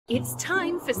It's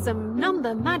time for some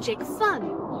number magic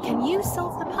fun. Can you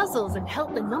solve the puzzles and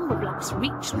help the number blocks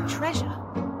reach the treasure?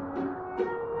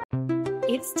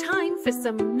 It's time for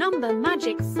some number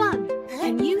magic fun.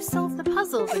 Can you solve the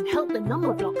puzzles and help the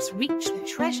number blocks reach the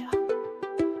treasure?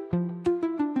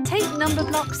 Take number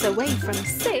blocks away from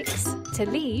 6 to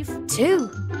leave 2.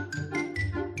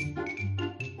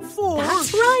 4.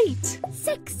 That's right.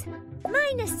 6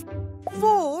 minus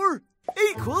 4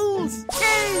 equals 2.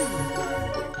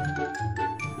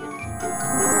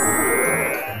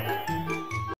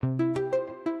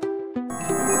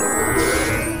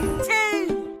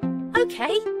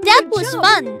 Okay. That good was job.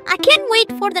 fun. I can't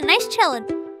wait for the next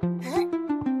challenge.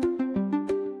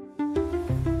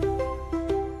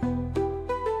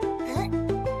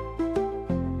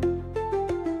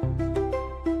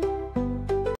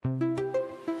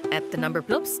 Add the number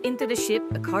blocks into the ship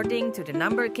according to the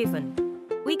number given.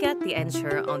 We get the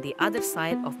answer on the other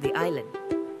side of the island.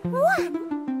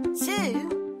 1,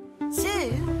 2, 2,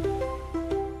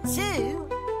 2,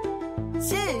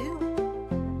 2.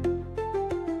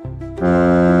 2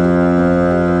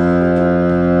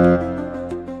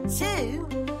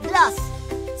 plus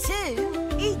 2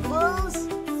 equals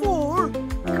 4.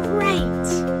 Great.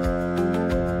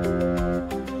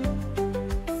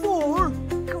 4.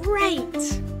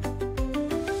 Great.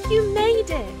 You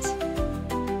made it.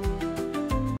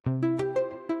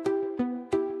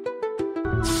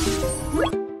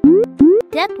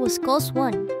 That was close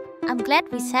one. I'm glad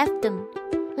we saved them.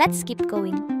 Let's keep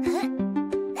going.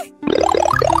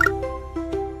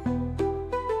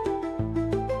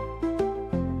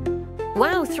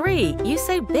 Wow, 3! You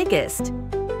say biggest!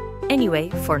 Anyway,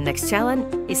 for next challenge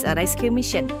is a rescue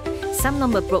mission. Some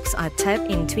number blocks are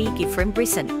trapped in 3 different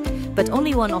prisons, but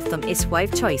only one of them is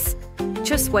wife choice.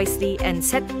 Choose wisely and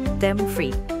set them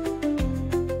free.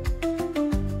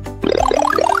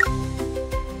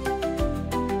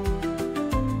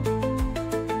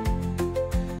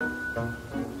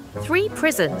 Three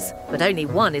prisons, but only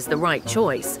one is the right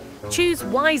choice. Choose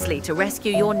wisely to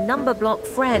rescue your number block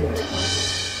friend.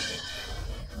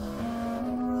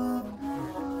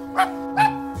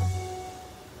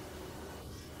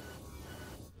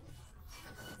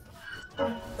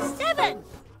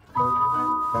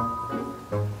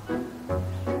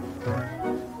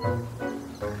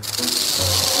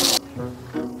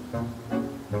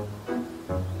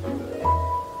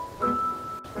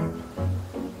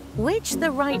 Which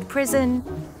the right prison?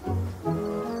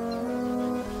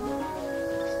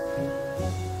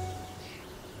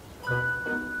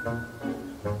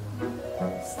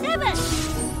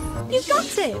 You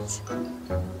got it.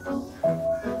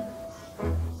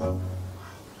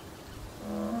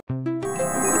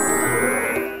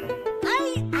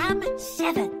 I am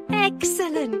 7.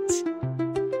 Excellent.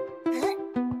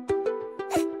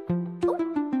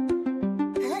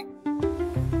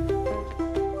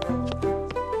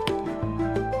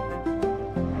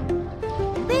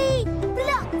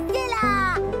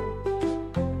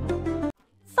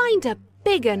 Find a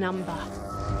bigger number.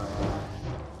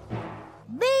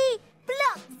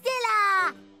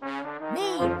 Blockzilla! Me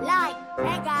like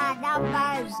bigger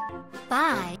numbers.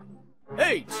 5.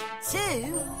 8.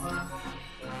 2.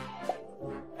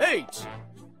 8.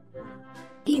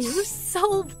 You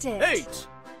solved it. 8.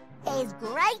 Is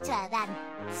greater than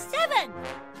 7.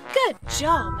 Good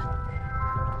job.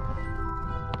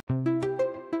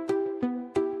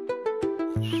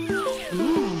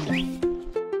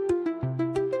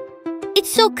 It's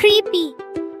so creepy.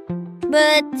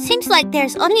 But seems like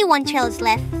there's only one challenge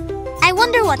left. I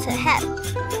wonder what's ahead.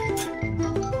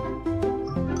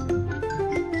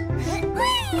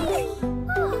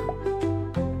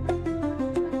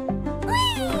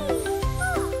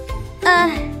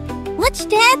 What's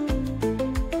that?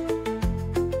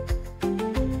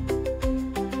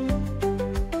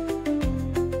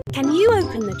 Can you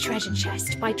open the treasure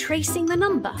chest by tracing the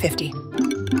number? 50.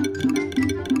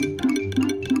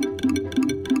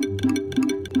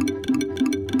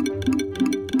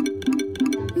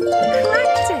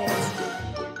 Cracked it.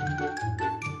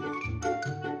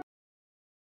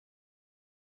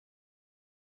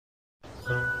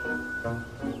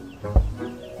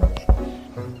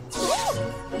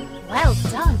 Well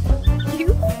done. You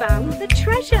found the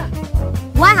treasure.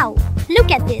 Wow,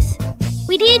 look at this.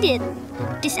 We did it.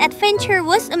 This adventure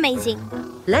was amazing.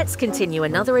 Let's continue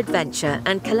another adventure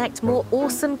and collect more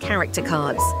awesome character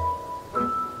cards.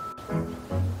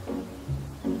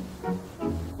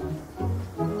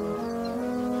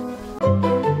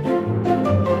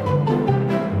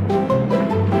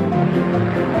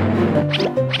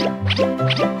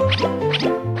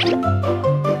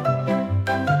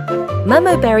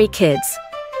 Momoberry Kids.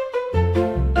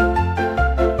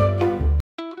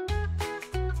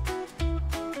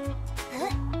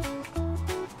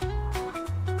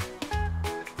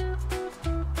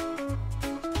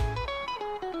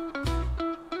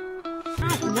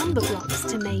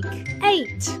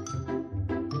 8.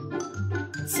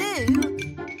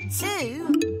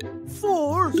 2,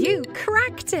 4. You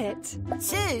cracked it.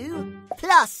 2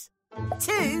 plus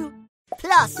 2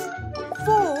 plus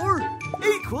 4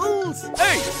 equals 8.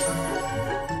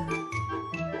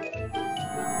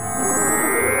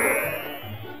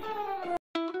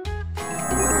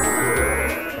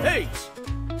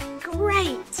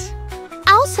 Great.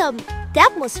 Awesome!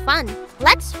 That was fun.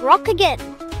 Let's rock again.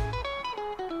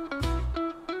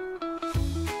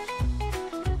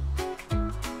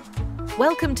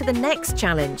 Welcome to the next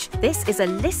challenge. This is a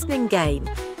listening game.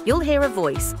 You'll hear a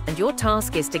voice, and your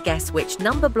task is to guess which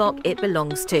number block it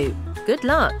belongs to. Good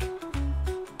luck!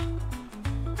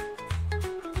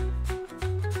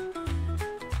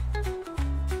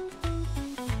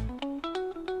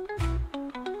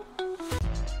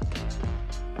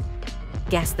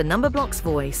 Guess the Numberblock's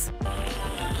voice.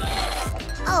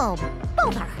 Oh,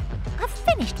 bother. I've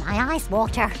finished my ice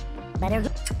water. Better...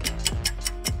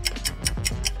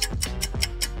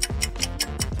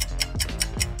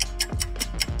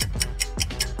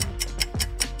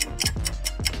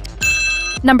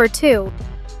 Number 2.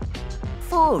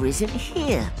 4 isn't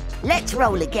here. Let's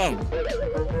roll again.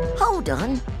 Hold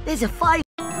on, there's a 5.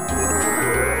 2.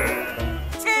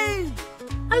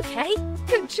 Okay,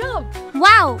 good job.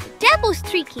 Wow, that was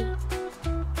tricky.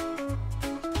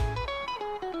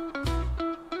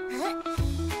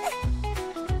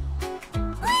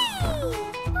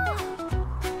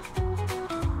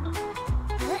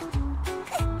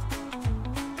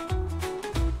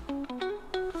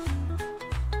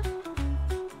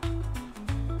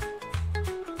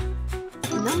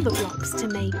 Number blocks to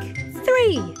make.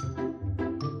 3.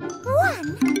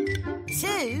 1,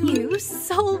 2. You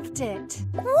solved it.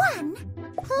 1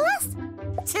 plus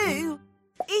 2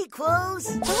 equals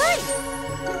 3.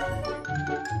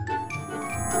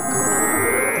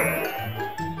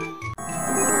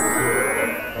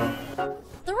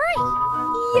 3.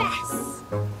 Yes.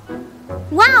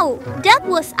 Wow, that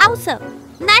was awesome.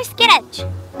 Nice catch.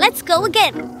 Let's go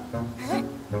again.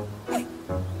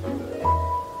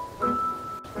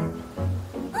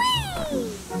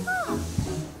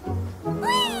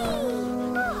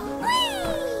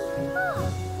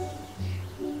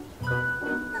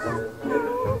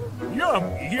 Yum,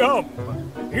 yum.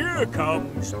 Here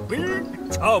comes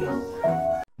Big Tum.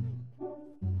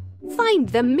 Find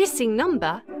the missing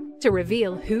number to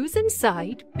reveal who's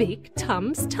inside Big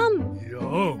Tum's tum.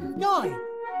 Yum. 9.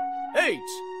 8.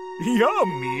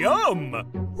 Yum, yum.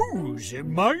 Who's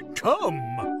in my tum?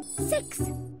 6.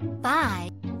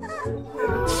 5.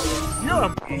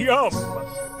 Yum, yum.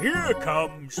 Here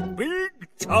comes Big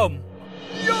Tum.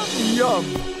 Yum, yum.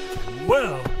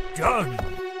 Well done.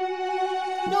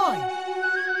 9.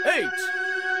 8.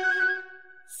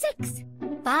 6.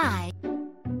 5.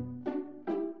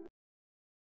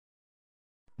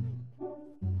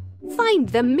 Find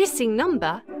the missing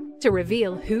number to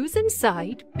reveal who's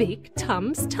inside Big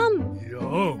Tum's tum.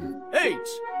 Yum. 8.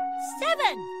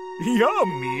 7.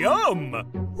 Yum, yum.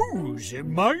 Who's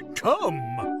in my tum?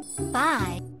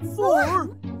 5.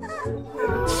 4.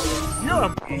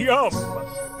 Yum, yum.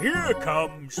 Here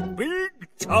comes Big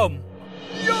Tum.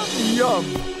 Yum, yum.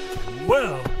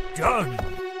 Well done.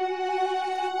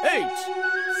 8. 7.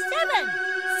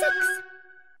 6.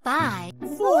 5.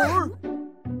 4.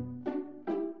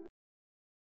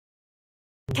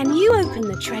 Can you open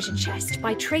the treasure chest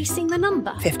by tracing the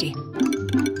number? 50.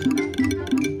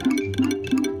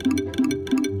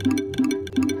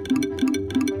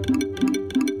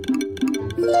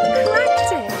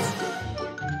 Cracked it!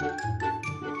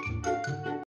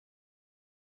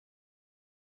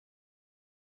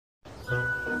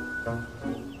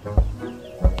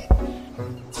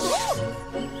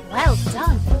 Well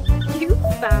done! You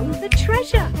found the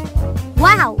treasure!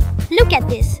 Wow, look at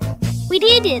this. We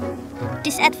did it.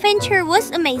 This adventure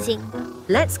was amazing.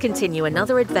 Let's continue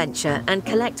another adventure and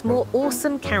collect more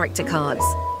awesome character cards.